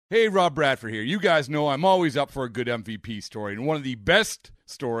Hey, Rob Bradford here. You guys know I'm always up for a good MVP story, and one of the best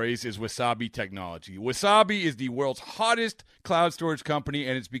stories is Wasabi Technology. Wasabi is the world's hottest cloud storage company,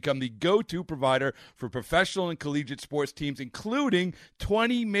 and it's become the go-to provider for professional and collegiate sports teams, including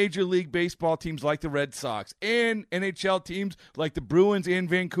 20 Major League Baseball teams like the Red Sox and NHL teams like the Bruins and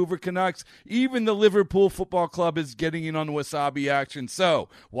Vancouver Canucks. Even the Liverpool Football Club is getting in on the Wasabi action. So,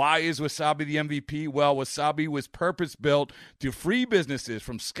 why is Wasabi the MVP? Well, Wasabi was purpose-built to free businesses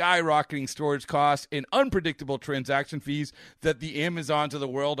from skyrocketing storage costs and unpredictable transaction fees that the Amazons of the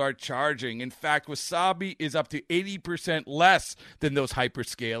world are charging. In fact, Wasabi is up to 80% less than those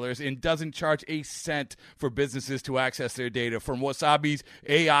hyperscalers and doesn't charge a cent for businesses to access their data. From Wasabi's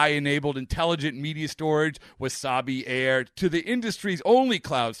AI-enabled intelligent media storage, Wasabi Air, to the industry's only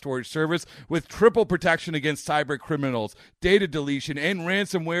cloud storage service with triple protection against cyber criminals, data deletion, and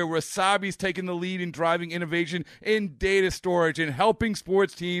ransomware, Wasabi's taken the lead in driving innovation in data storage and helping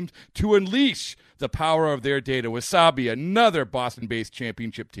sports teams to unleash the power of their data. Wasabi, another Boston-based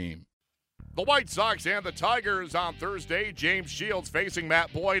championship team. The White Sox and the Tigers on Thursday. James Shields facing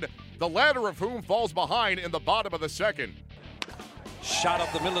Matt Boyd, the latter of whom falls behind in the bottom of the second. Shot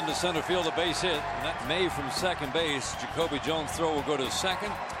up the middle into center field, a base hit. And that May from second base. Jacoby Jones' throw will go to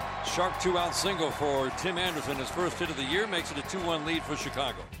second. Sharp two-out single for Tim Anderson. His first hit of the year makes it a 2-1 lead for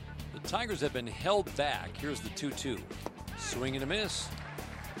Chicago. The Tigers have been held back. Here's the 2-2. Swing and a miss.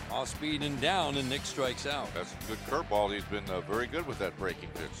 Off speed and down, and Nick strikes out. That's a good curveball. He's been very good with that breaking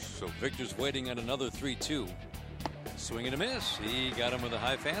pitch. So Victor's waiting at another 3-2. Swing and a miss. He got him with a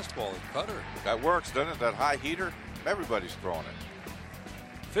high fastball. Cutter. That works, doesn't it? That high heater. Everybody's throwing it.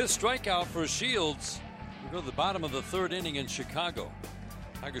 Fifth strikeout for Shields. We go to the bottom of the third inning in Chicago.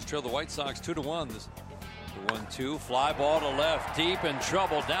 Tigers trail the White Sox 2-1. The 1-2. Fly ball to left. Deep in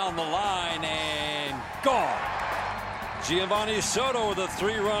trouble down the line and gone. Giovanni Soto with a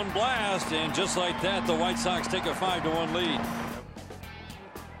 3-run blast, and just like that, the White Sox take a 5-1 lead.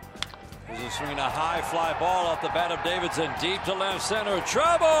 There's a swing, a high fly ball off the bat of Davidson, deep to left center.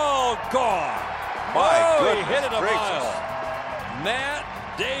 Trouble, gone. He hit it a mile. Matt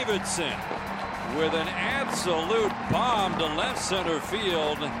Davidson with an absolute bomb to left center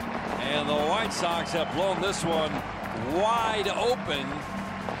field, and the White Sox have blown this one wide open.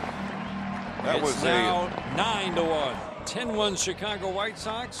 It's now 9-1. 10-1 Chicago White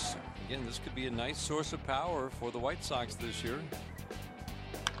Sox. Again, this could be a nice source of power for the White Sox this year.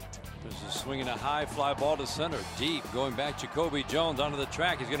 There's a swing and a high fly ball to center. Deep, going back Jacoby Jones onto the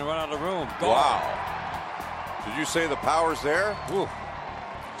track. He's going to run out of the room. Gone. Wow. Did you say the power's there? Ooh.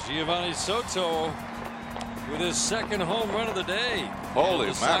 Giovanni Soto with his second home run of the day. Holy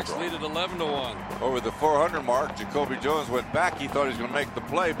the Sox lead at 11-1. Over the 400 mark, Jacoby Jones went back. He thought he was going to make the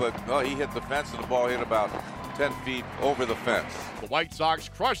play, but he hit the fence and the ball hit about 10 feet over the fence. The White Sox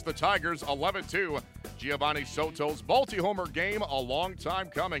crushed the Tigers 11-2. Giovanni Soto's multi-homer game, a long time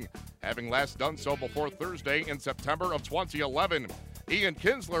coming, having last done so before Thursday in September of 2011. Ian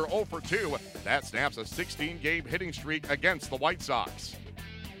Kinsler 0-2. That snaps a 16-game hitting streak against the White Sox.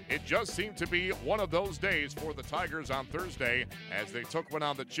 It just seemed to be one of those days for the Tigers on Thursday as they took one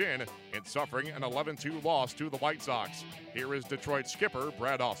on the chin in suffering an 11-2 loss to the White Sox. Here is Detroit skipper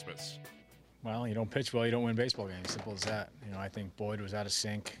Brad Ausmus. Well, you don't pitch well, you don't win baseball games. Simple as that. I think Boyd was out of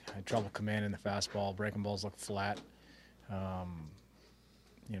sync. Had trouble commanding the fastball. Breaking balls looked flat.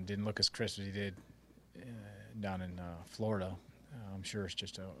 Didn't look as crisp as he did down in Florida. I'm sure it's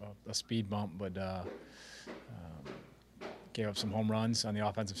just a speed bump, but gave up some home runs on the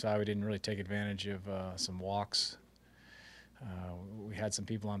offensive side. We didn't really take advantage of some walks. We had some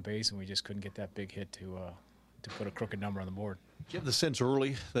people on base, and we just couldn't get that big hit to put a crooked number on the board. Did you have the sense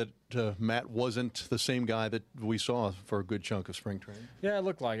early that Matt wasn't the same guy that we saw for a good chunk of spring training? Yeah, it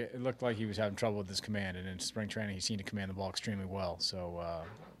looked like it. It looked like he was having trouble with his command, and in spring training he seemed to command the ball extremely well. So,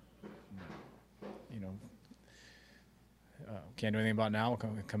 can't do anything about it now.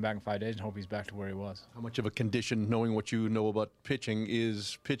 We'll come back in 5 days and hope he's back to where he was. How much of a condition, knowing what you know about pitching,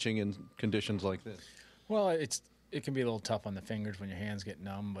 is pitching in conditions like this? Well, it can be a little tough on the fingers when your hands get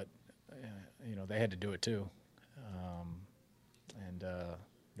numb, but they had to do it too, and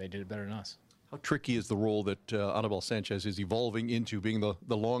they did it better than us. How tricky is the role that Anibal Sanchez is evolving into, being the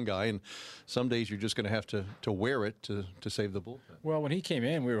long guy, and some days you're just going to have to wear it to save the bullpen? Well, when he came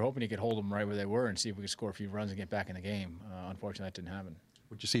in, we were hoping he could hold them right where they were and see if we could score a few runs and get back in the game. Unfortunately, that didn't happen.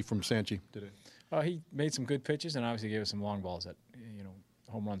 What'd you see from Sanchez today? He made some good pitches and obviously gave us some long balls that,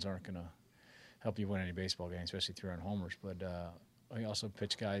 home runs aren't going to help you win any baseball game, especially 3-run homers. But he also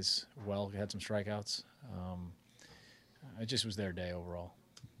pitched guys well. He had some strikeouts. It just was their day overall.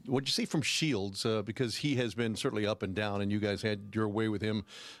 What'd you see from Shields? Because he has been certainly up and down, and you guys had your way with him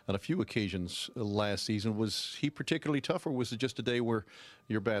on a few occasions last season. Was he particularly tough, or was it just a day where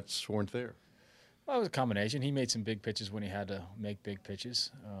your bats weren't there? Well, it was a combination. He made some big pitches when he had to make big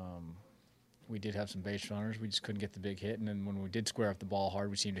pitches. We did have some base runners. We just couldn't get the big hit, and then when we did square up the ball hard,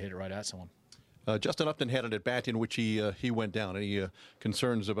 we seemed to hit it right at someone. Justin Upton had an at-bat in which he went down. Any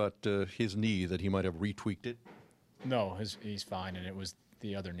concerns about his knee, that he might have retweaked it? No, he's fine, and it was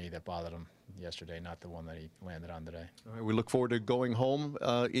the other knee that bothered him yesterday, not the one that he landed on today. All right, we look forward to going home.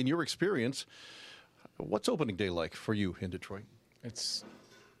 In your experience, what's opening day like for you in Detroit? It's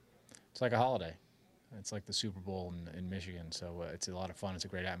like a holiday. It's like the Super Bowl in Michigan, so it's a lot of fun. It's a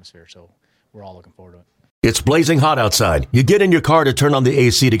great atmosphere, so we're all looking forward to it. It's blazing hot outside. You get in your car to turn on the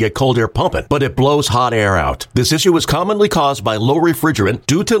AC to get cold air pumping, but it blows hot air out. This issue is commonly caused by low refrigerant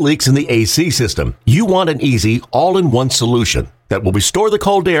due to leaks in the AC system. You want an easy, all-in-one solution that will restore the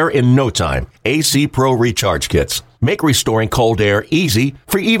cold air in no time. AC Pro Recharge Kits make restoring cold air easy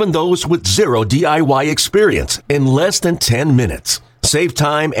for even those with zero DIY experience in less than 10 minutes. Save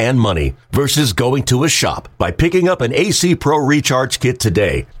time and money versus going to a shop by picking up an AC Pro Recharge Kit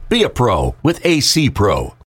today. Be a pro with AC Pro.